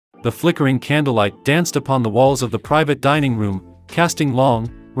The flickering candlelight danced upon the walls of the private dining room, casting long,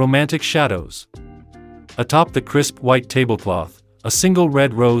 romantic shadows. Atop the crisp white tablecloth, a single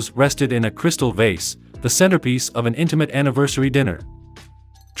red rose rested in a crystal vase, the centerpiece of an intimate anniversary dinner.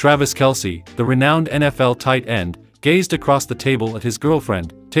 Travis Kelce, the renowned NFL tight end, gazed across the table at his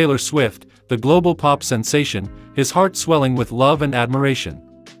girlfriend, Taylor Swift, the global pop sensation, his heart swelling with love and admiration.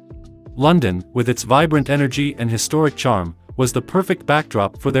 London, with its vibrant energy and historic charm, was the perfect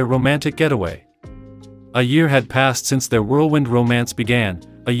backdrop for their romantic getaway. A year had passed since their whirlwind romance began,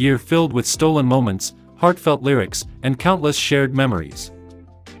 a year filled with stolen moments, heartfelt lyrics, and countless shared memories.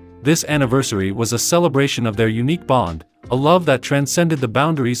 This anniversary was a celebration of their unique bond, a love that transcended the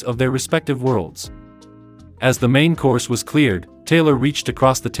boundaries of their respective worlds. As the main course was cleared, Taylor reached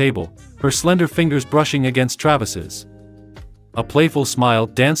across the table, her slender fingers brushing against Travis's. A playful smile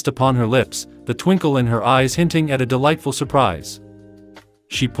danced upon her lips, the twinkle in her eyes hinting at a delightful surprise.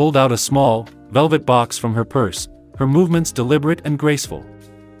 She pulled out a small, velvet box from her purse, her movements deliberate and graceful.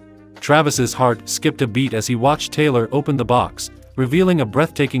 Travis's heart skipped a beat as he watched Taylor open the box, revealing a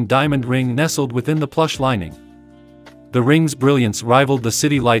breathtaking diamond ring nestled within the plush lining. The ring's brilliance rivaled the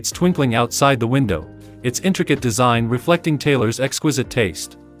city lights twinkling outside the window, its intricate design reflecting Taylor's exquisite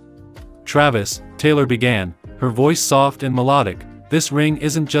taste. "Travis," Taylor began, her voice soft and melodic, "this ring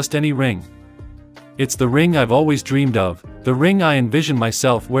isn't just any ring. It's the ring I've always dreamed of, the ring I envision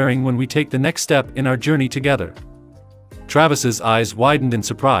myself wearing when we take the next step in our journey together." Travis's eyes widened in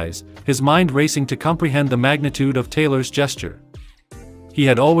surprise, his mind racing to comprehend the magnitude of Taylor's gesture. He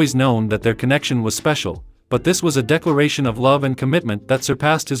had always known that their connection was special, but this was a declaration of love and commitment that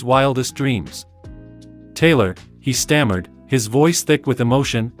surpassed his wildest dreams. "Taylor," he stammered, his voice thick with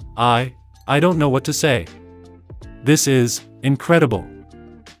emotion, I don't know what to say. This is incredible."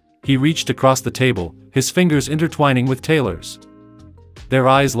 He reached across the table, his fingers intertwining with Taylor's. Their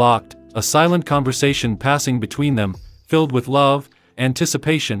eyes locked, a silent conversation passing between them, filled with love,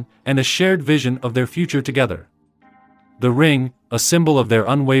 anticipation, and a shared vision of their future together. The ring, a symbol of their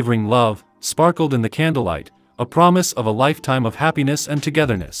unwavering love, sparkled in the candlelight, a promise of a lifetime of happiness and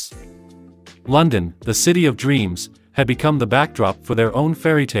togetherness. London, the city of dreams, had become the backdrop for their own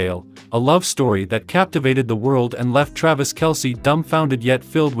fairy tale, a love story that captivated the world and left Travis Kelce dumbfounded yet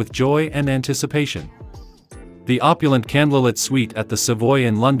filled with joy and anticipation. The opulent candlelit suite at the Savoy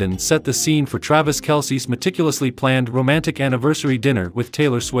in London set the scene for Travis Kelce's meticulously planned romantic anniversary dinner with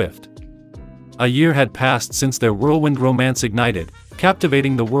Taylor Swift. A year had passed since their whirlwind romance ignited,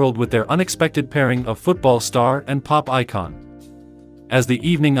 captivating the world with their unexpected pairing of football star and pop icon. As the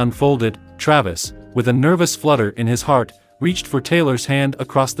evening unfolded, Travis, with a nervous flutter in his heart, reached for Taylor's hand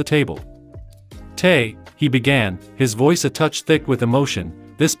across the table. "Tay," he began, his voice a touch thick with emotion,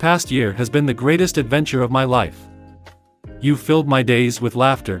 "this past year has been the greatest adventure of my life. You've filled my days with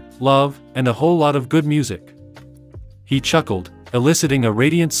laughter, love, and a whole lot of good music." He chuckled, eliciting a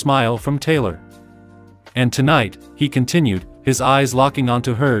radiant smile from Taylor. "And tonight," he continued, his eyes locking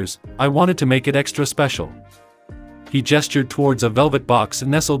onto hers, "I wanted to make it extra special." He gestured towards a velvet box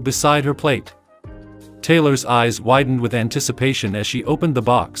nestled beside her plate. Taylor's eyes widened with anticipation as she opened the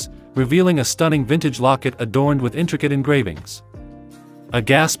box, revealing a stunning vintage locket adorned with intricate engravings. A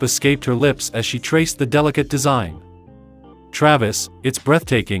gasp escaped her lips as she traced the delicate design. "Travis, it's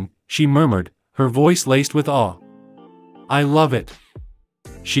breathtaking," she murmured, her voice laced with awe. "I love it."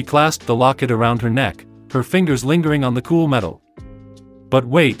 She clasped the locket around her neck, her fingers lingering on the cool metal. "But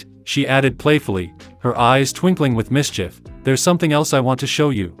wait," she added playfully, her eyes twinkling with mischief, "there's something else I want to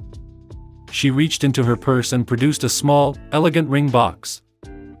show you." She reached into her purse and produced a small, elegant ring box.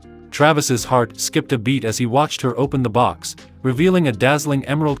 Travis's heart skipped a beat as he watched her open the box, revealing a dazzling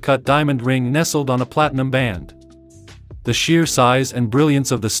emerald-cut diamond ring nestled on a platinum band. The sheer size and brilliance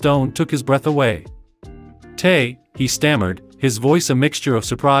of the stone took his breath away. "Tay," he stammered, his voice a mixture of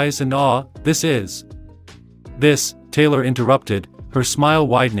surprise and awe, This," Taylor interrupted, her smile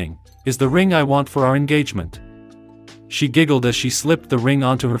widening, "is the ring I want for our engagement." She giggled as she slipped the ring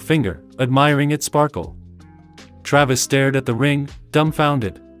onto her finger, admiring its sparkle. Travis stared at the ring,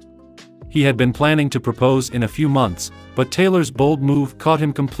 dumbfounded. He had been planning to propose in a few months, but Taylor's bold move caught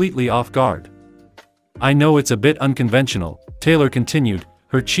him completely off guard. "I know it's a bit unconventional," Taylor continued,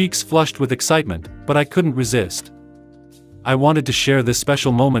 her cheeks flushed with excitement, "but I couldn't resist. I wanted to share this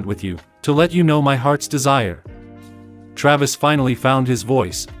special moment with you, to let you know my heart's desire." Travis finally found his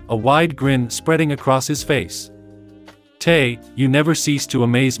voice, a wide grin spreading across his face. "Tay, you never cease to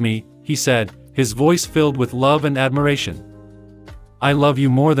amaze me," he said, his voice filled with love and admiration. "I love you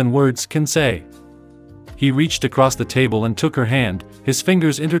more than words can say." He reached across the table and took her hand, his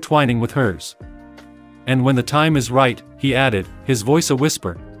fingers intertwining with hers. "And when the time is right," he added, his voice a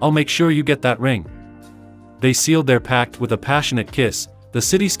whisper, I'll make sure you get that ring." They sealed their pact with a passionate kiss, the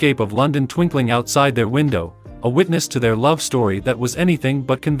cityscape of London twinkling outside their window, a witness to their love story that was anything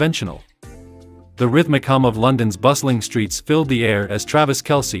but conventional. The rhythmic hum of London's bustling streets filled the air as Travis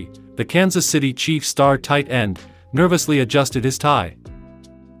Kelce, the Kansas City Chiefs star tight end, nervously adjusted his tie.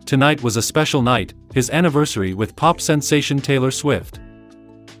 Tonight was a special night, his anniversary with pop sensation Taylor Swift.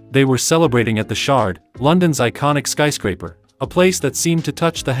 They were celebrating at the Shard, London's iconic skyscraper, a place that seemed to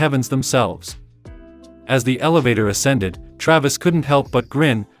touch the heavens themselves. As the elevator ascended, Travis couldn't help but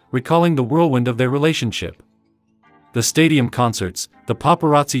grin, recalling the whirlwind of their relationship. The stadium concerts, the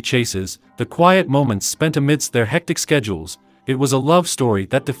paparazzi chases, the quiet moments spent amidst their hectic schedules, it was a love story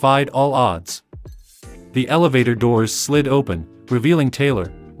that defied all odds. The elevator doors slid open, revealing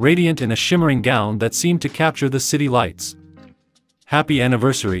Taylor, radiant in a shimmering gown that seemed to capture the city lights. "Happy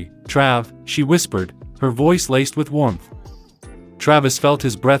anniversary, Trav," she whispered, her voice laced with warmth. Travis felt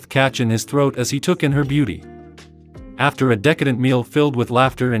his breath catch in his throat as he took in her beauty. After a decadent meal filled with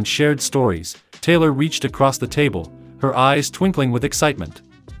laughter and shared stories, Taylor reached across the table, her eyes twinkling with excitement.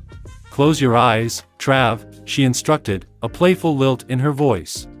 "Close your eyes, Trav," she instructed, a playful lilt in her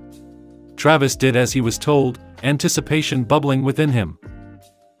voice. Travis did as he was told, anticipation bubbling within him.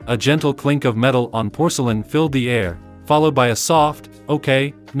 A gentle clink of metal on porcelain filled the air, followed by a soft,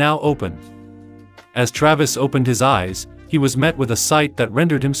 "Okay, now open." As Travis opened his eyes, he was met with a sight that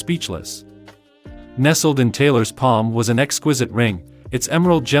rendered him speechless. Nestled in Taylor's palm was an exquisite ring, its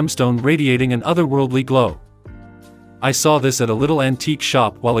emerald gemstone radiating an otherworldly glow. "I saw this at a little antique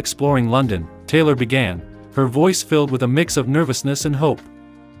shop while exploring London," Taylor began, her voice filled with a mix of nervousness and hope.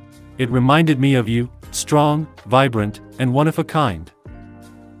 "It reminded me of you, strong, vibrant, and one of a kind.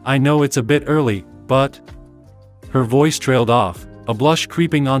 I know it's a bit early, but—" Her voice trailed off, a blush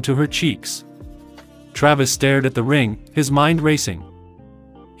creeping onto her cheeks. Travis stared at the ring, his mind racing.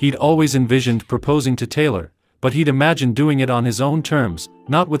 He'd always envisioned proposing to Taylor, but he'd imagined doing it on his own terms,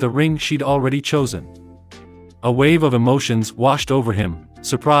 not with a ring she'd already chosen. A wave of emotions washed over him,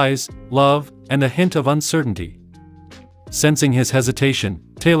 surprise, love, and a hint of uncertainty. Sensing his hesitation,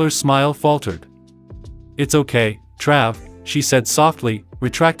 Taylor's smile faltered. "It's okay, Trav," she said softly,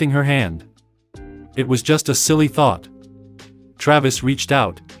 retracting her hand. "It was just a silly thought." Travis reached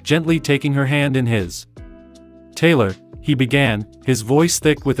out, gently taking her hand in his. "Taylor," he began, his voice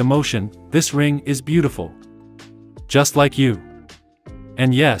thick with emotion, "this ring is beautiful. Just like you.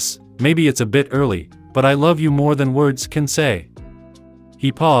 And yes, maybe it's a bit early, but I love you more than words can say."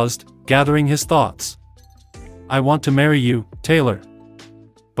 He paused, gathering his thoughts. "I want to marry you, Taylor.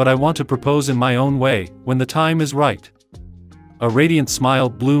 But I want to propose in my own way, when the time is right." A radiant smile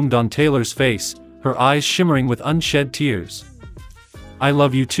bloomed on Taylor's face, her eyes shimmering with unshed tears. "I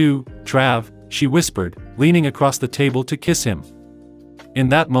love you too, Trav," she whispered, leaning across the table to kiss him. In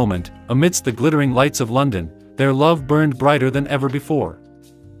that moment, amidst the glittering lights of London, their love burned brighter than ever before.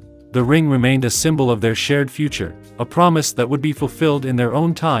 The ring remained a symbol of their shared future, a promise that would be fulfilled in their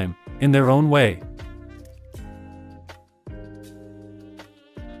own time, in their own way.